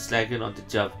slacking on the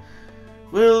job,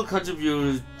 will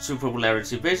contribute to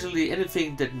popularity. Basically,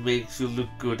 anything that makes you look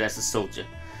good as a soldier.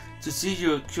 To see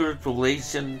your accurate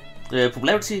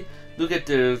popularity, look at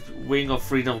the Wing of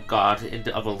Freedom Guard in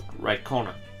the upper right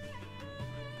corner.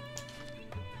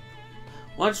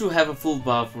 Once you have a full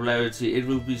bar of popularity, it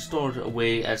will be stored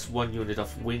away as one unit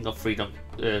of Wing of Freedom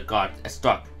Guard as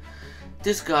stock.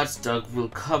 This guard stock will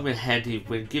come in handy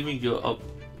when giving your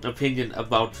opinion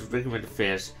about regiment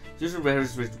affairs, using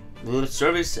various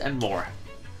service and more.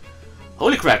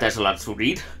 Holy crap, that's a lot to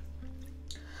read!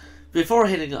 Before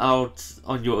heading out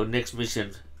on your next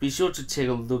mission, be sure to take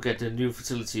a look at the new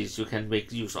facilities you can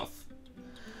make use of.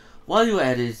 While you're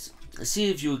at it, see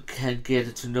if you can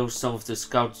get to know some of the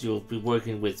scouts you'll be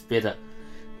working with better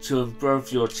to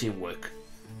improve your teamwork.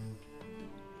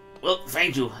 Well,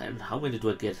 thank you. And how many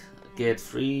do I get? I get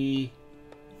three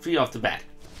off the bat.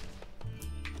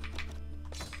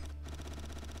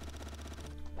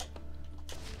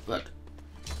 But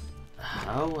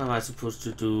how am I supposed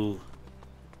to do?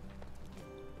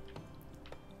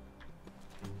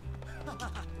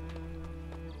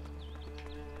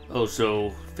 Oh,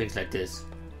 so things like this.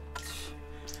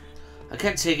 I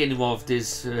can't take any more of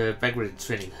this backward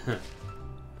training.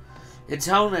 In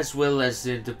town as well as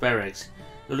in the barracks,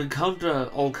 you'll encounter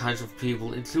all kinds of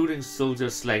people, including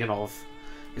soldiers slacking off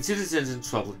and citizens in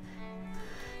trouble.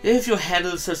 If you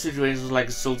handle such situations like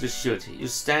a soldier should, you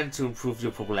stand to improve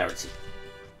your popularity.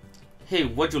 Hey,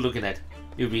 what you looking at,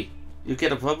 newbie? You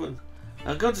get a problem?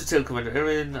 I'm going to tell Commander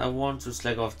Erin I want to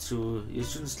slack off too. You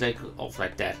shouldn't slack off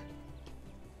like that.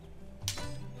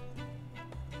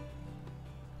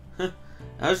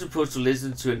 I was supposed to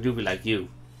listen to a newbie like you.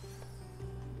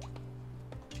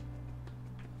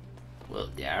 Well,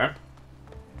 yeah.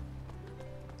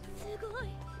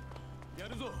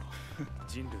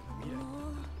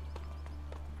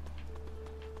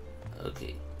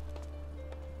 Okay.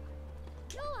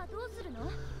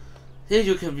 Here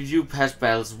you can review past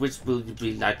battles. Which will you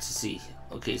be like to see?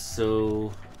 Okay,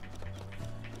 so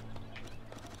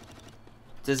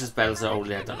this is battles I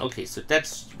already have done. Okay, so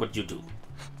that's what you do.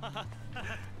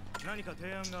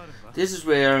 This is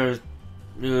where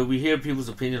we hear people's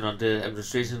opinion on the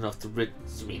administration of the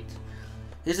regiment.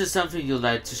 This is something you'd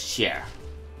like to share.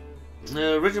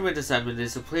 Regiment assignment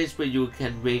is a place where you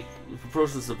can make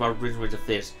proposals about regiment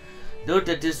affairs. Note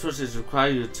that this process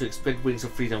requires you to expend Wings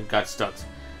of Freedom guard stocks.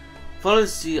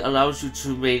 Policy allows you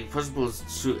to make possibles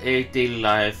to aid daily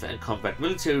life and combat.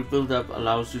 Military build-up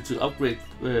allows you to upgrade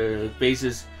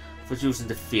bases for use in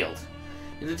the field.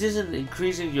 In addition,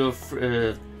 increasing your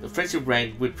friendship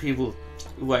rank with people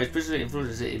who are especially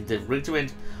influenced in the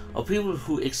regiment or people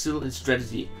who excel in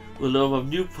strategy will lower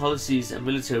new policies and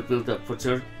military build-up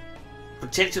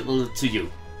potential to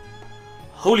you.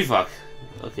 Holy fuck!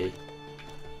 Okay.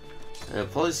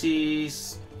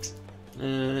 Policies.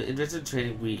 Invented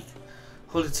training week.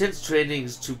 Hold intense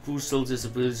trainings to boost soldiers'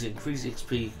 ability, increase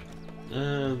XP.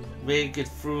 Make it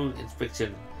through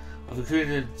inspection of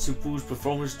equipment to boost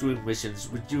performance during missions.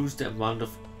 Reduce the amount of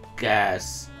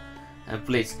gas and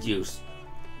blades used.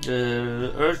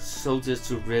 Urge soldiers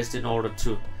to rest in order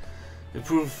to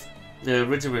improve the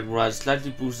regiment morale.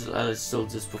 Slightly boost allied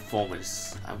soldiers'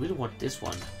 performance. I really want this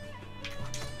one.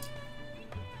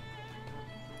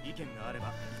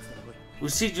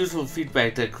 Receive useful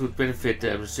feedback that could benefit the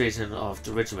administration of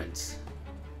the regiment.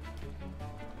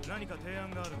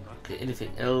 Okay,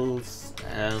 anything else?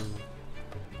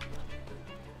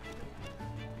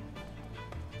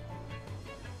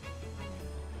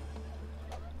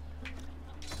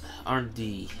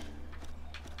 R&D.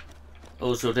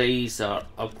 Oh, so these are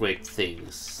upgrade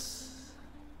things.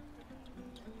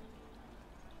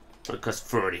 But it costs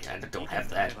 30 and I don't have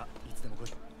that.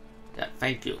 Yeah,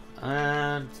 thank you.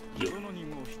 And you.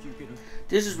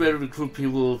 This is where to recruit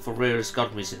people for rare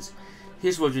scout missions.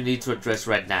 Here's what you need to address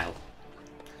right now.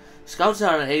 Scouts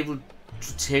are able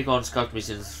to take on scout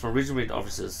missions from regiment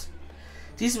officers.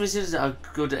 These missions are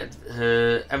good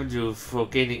avenue for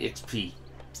gaining XP.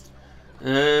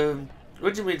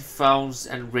 Regiment founds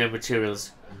and rare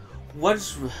materials.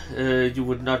 Once you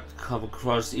would not come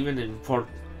across even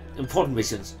important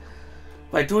missions.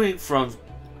 By going from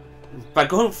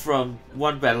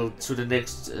one battle to the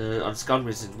next on scout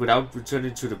missions without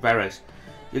returning to the barracks,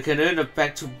 you can earn a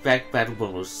back-to-back battle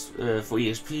bonus for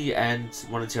EXP and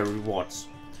monetary rewards.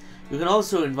 You can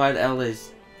also invite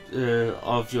allies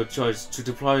of your choice to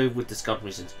deploy with the scout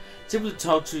missions. Simply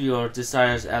talk to your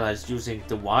desired allies using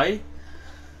the Y,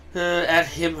 add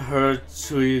him/her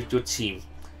to your team,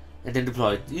 and then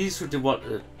deploy. These who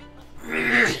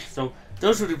so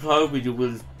those who deploy with you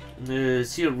will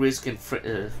see a risk and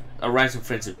a rise in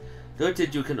friendship. Note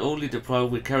that you can only deploy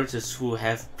with characters who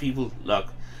have people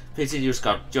luck. Page in your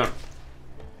scout journal.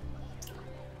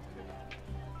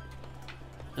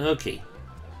 Okay.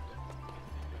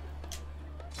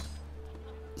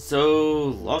 So,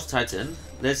 Lost Titan.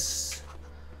 Let's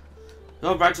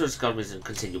go back to the scout mission.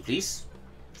 Continue, please.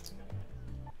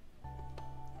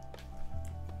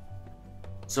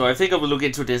 So I think I will look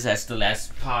into this as the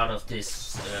last part of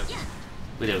this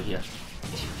video here.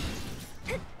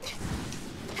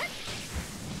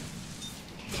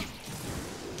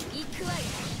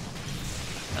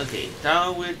 Okay,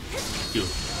 down with you.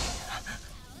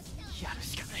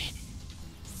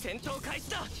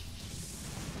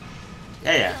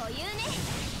 Yeah.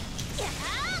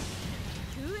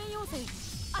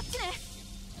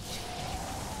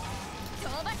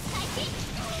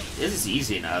 This is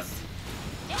easy enough.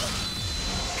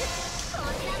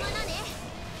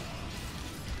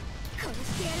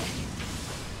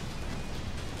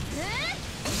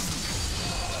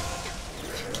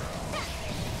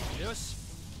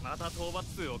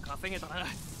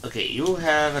 Okay, you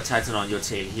have a Titan on your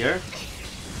tail here.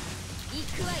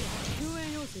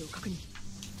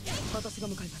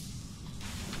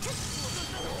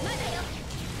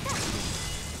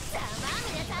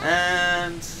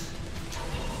 And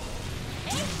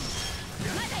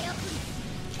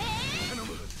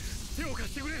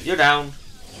you're down.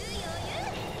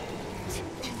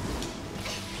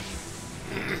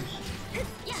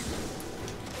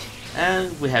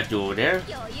 And we have you over there.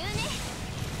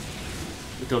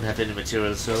 We don't have any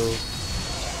material, so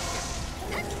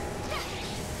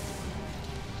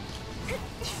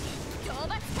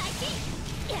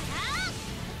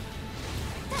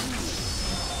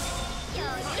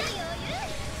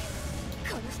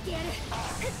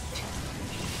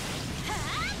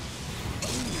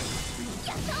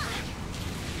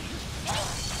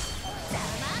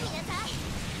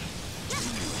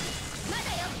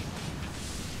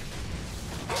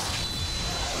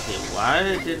why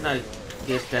didn't I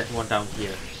get that one down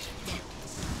here?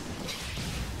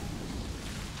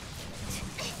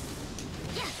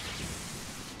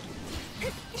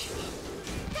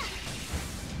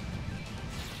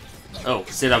 Oh,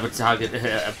 set up a target,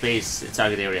 a base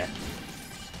target area.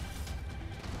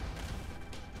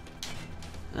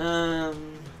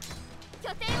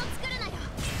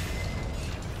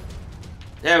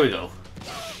 There we go.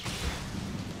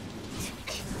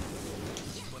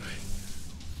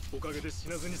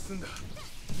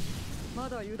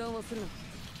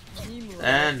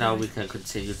 And now we can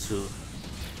continue to.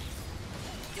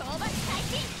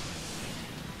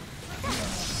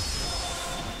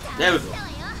 There we go.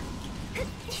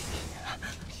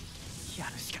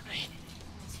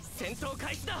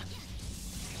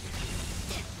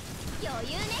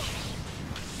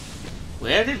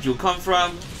 Where did you come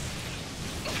from?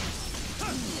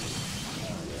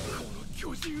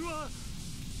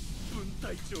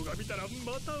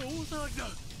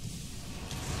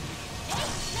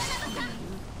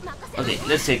 Okay,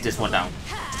 let's take this one down.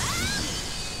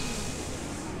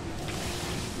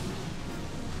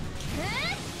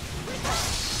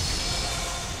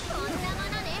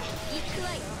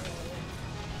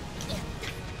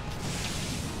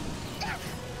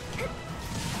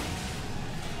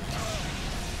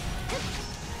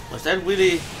 Was that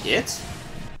really it?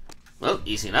 Well,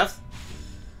 easy enough.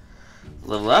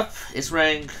 Level up, is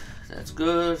rank, that's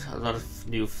good. A lot of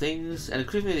new things. And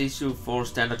equipment issue for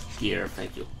standard gear,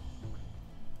 thank you.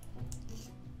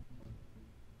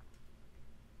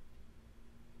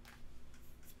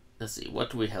 Let's see,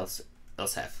 what do we else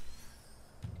have?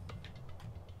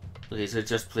 Okay, so it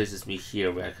just places me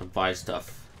here where I can buy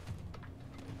stuff.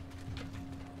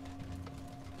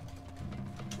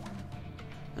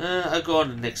 I'll go on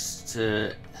the next,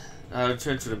 I'll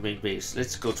return to the main base.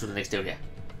 Let's go to the next area.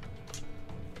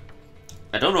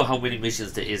 I don't know how many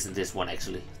missions there is in this one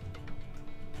actually.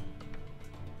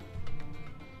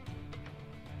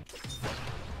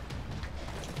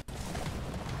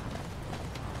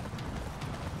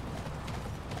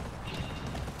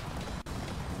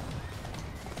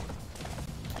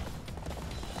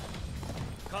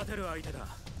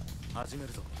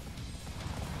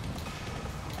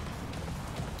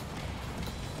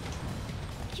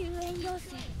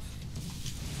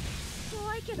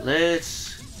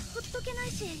 Let's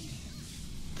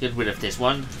get rid of this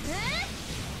one.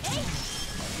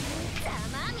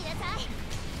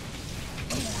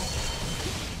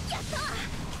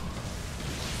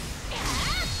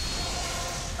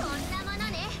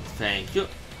 Thank you.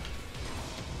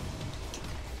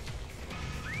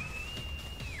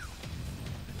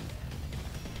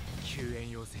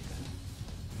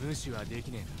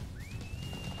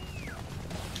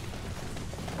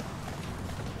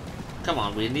 Come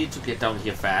on, we need to get down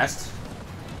here fast.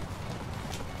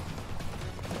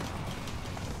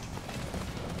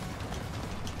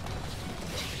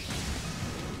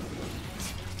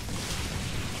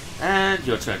 And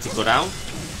your turn to go down.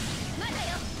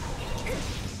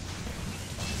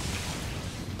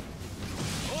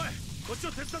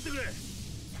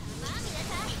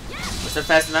 Was that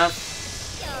fast enough?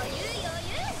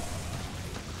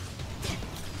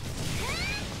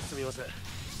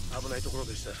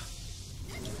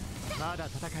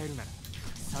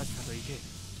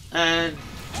 And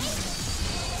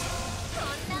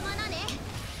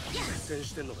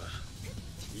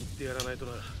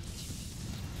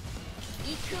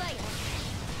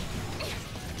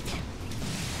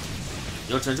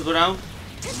your turn to go down.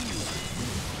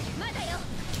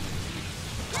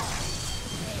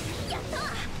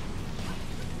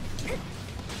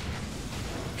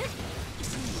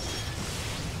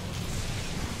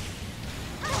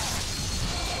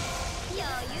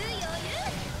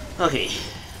 Okay.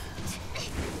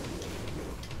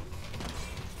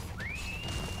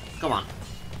 Come on.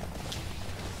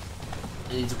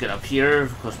 I need to get up here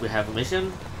because we have a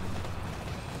mission.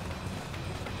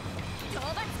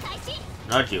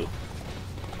 Not you.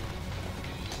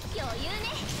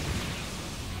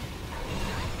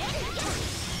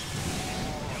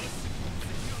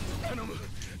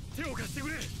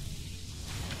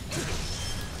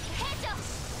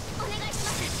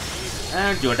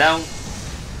 And you're down.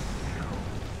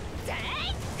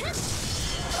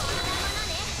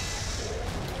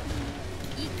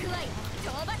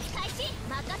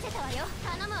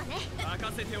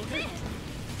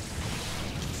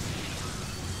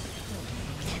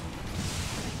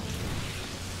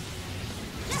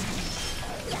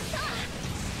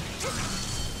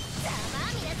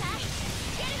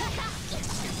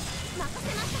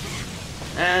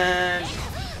 And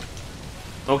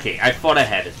okay, I thought I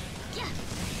had it.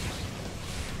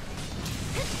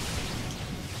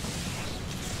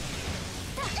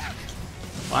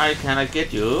 Why can't I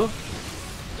get you?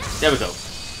 There we go.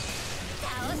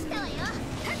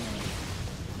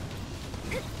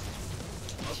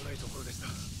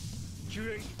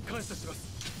 感謝しま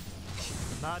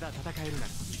す。まだ戦えるなら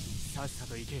さっさ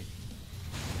と行け。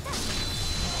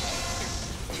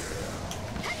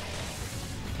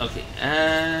Okay,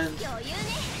 and 余裕ね。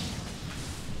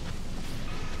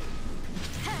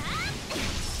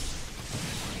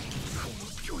この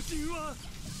巨人は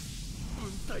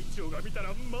分隊長が見た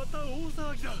らまた大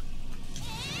騒ぎだ。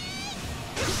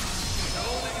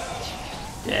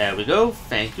there we go.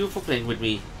 Thank you for playing with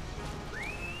me.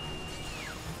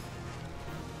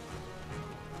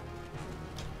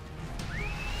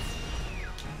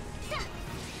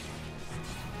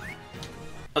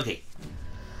 Okay.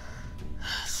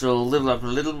 So level up a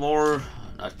little more,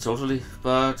 not totally,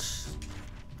 but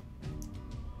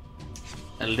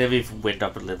a levy went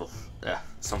up a level.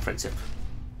 Some friendship.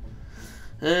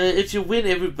 If you win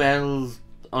every battle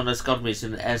on a scout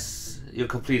mission as you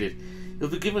complete it, you'll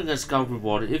be given a scout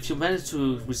reward. If you manage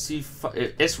to receive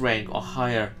S rank or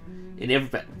higher in every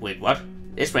battle. Wait, what?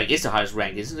 S rank is the highest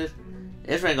rank, isn't it?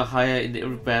 S rank or higher in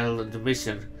every battle in the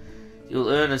mission, you'll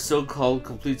earn a so-called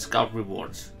complete scout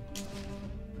reward.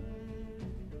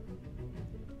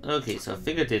 Okay, so I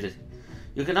think I did it.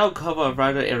 You can now cover a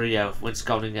wider area when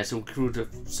scouting as you recruit a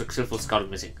successful scouting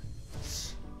mission.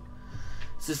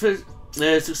 Success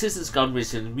in scout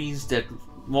mission means that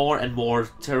more and more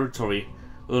territory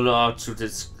will allow to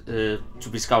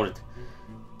be scouted.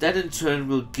 That in turn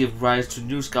will give rise to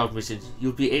new scout missions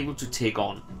you'll be able to take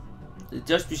on.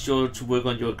 Just be sure to work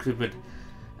on your equipment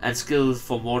and skills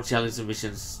for more challenging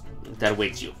missions that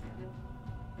await you.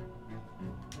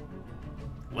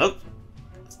 Well,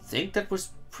 I think that was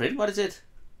pretty much it.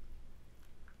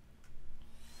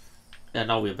 Yeah,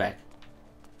 now we're back.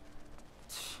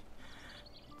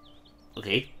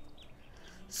 Okay.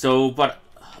 So, but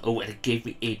oh, and it gave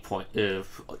me 8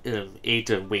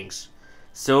 wings.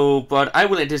 So, but I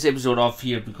will end this episode off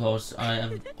here because I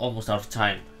am almost out of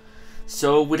time.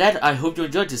 So, with that, I hope you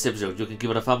enjoyed this episode. You can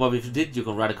give it a thumb up if you did. You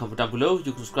can write a comment down below.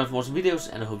 You can subscribe for more videos,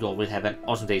 and I hope you all will have an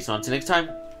awesome day. So, until next time,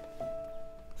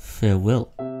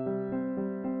 farewell.